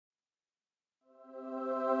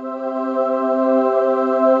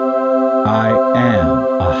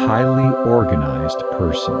highly organized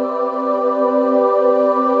person.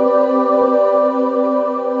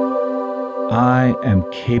 I am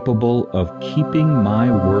capable of keeping my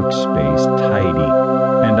workspace tidy,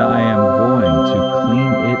 and I am going to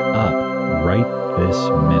clean it up right this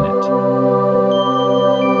minute.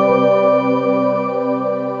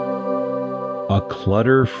 A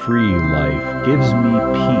clutter-free life gives me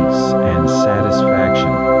peace and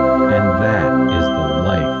satisfaction, and that is the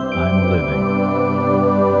life I'm living.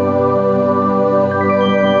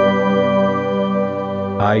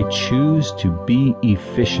 I choose to be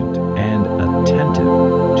efficient and attentive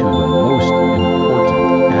to the most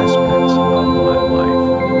important aspects of my life.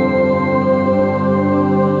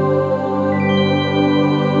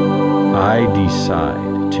 I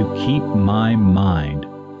decide to keep my mind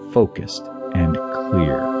focused and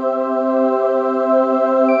clear.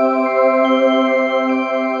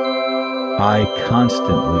 I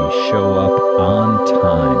constantly show up on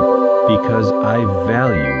time because I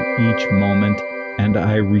value each moment and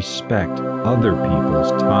I respect other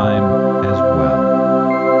people's time as well.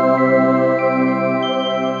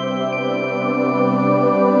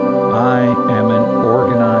 I am an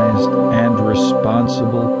organized and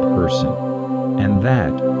responsible person, and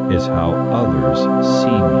that is how others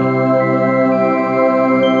see me.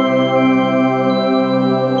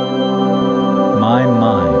 My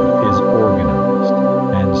mind is organized,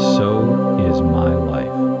 and so is my life.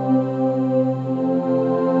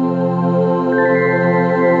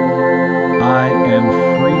 I am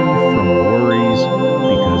free from worries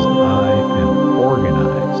because I am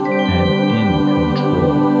organized and in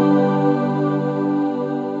control.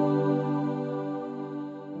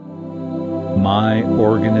 My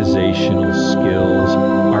organizational skills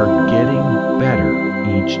are getting better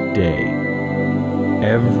each day.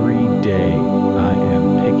 Every day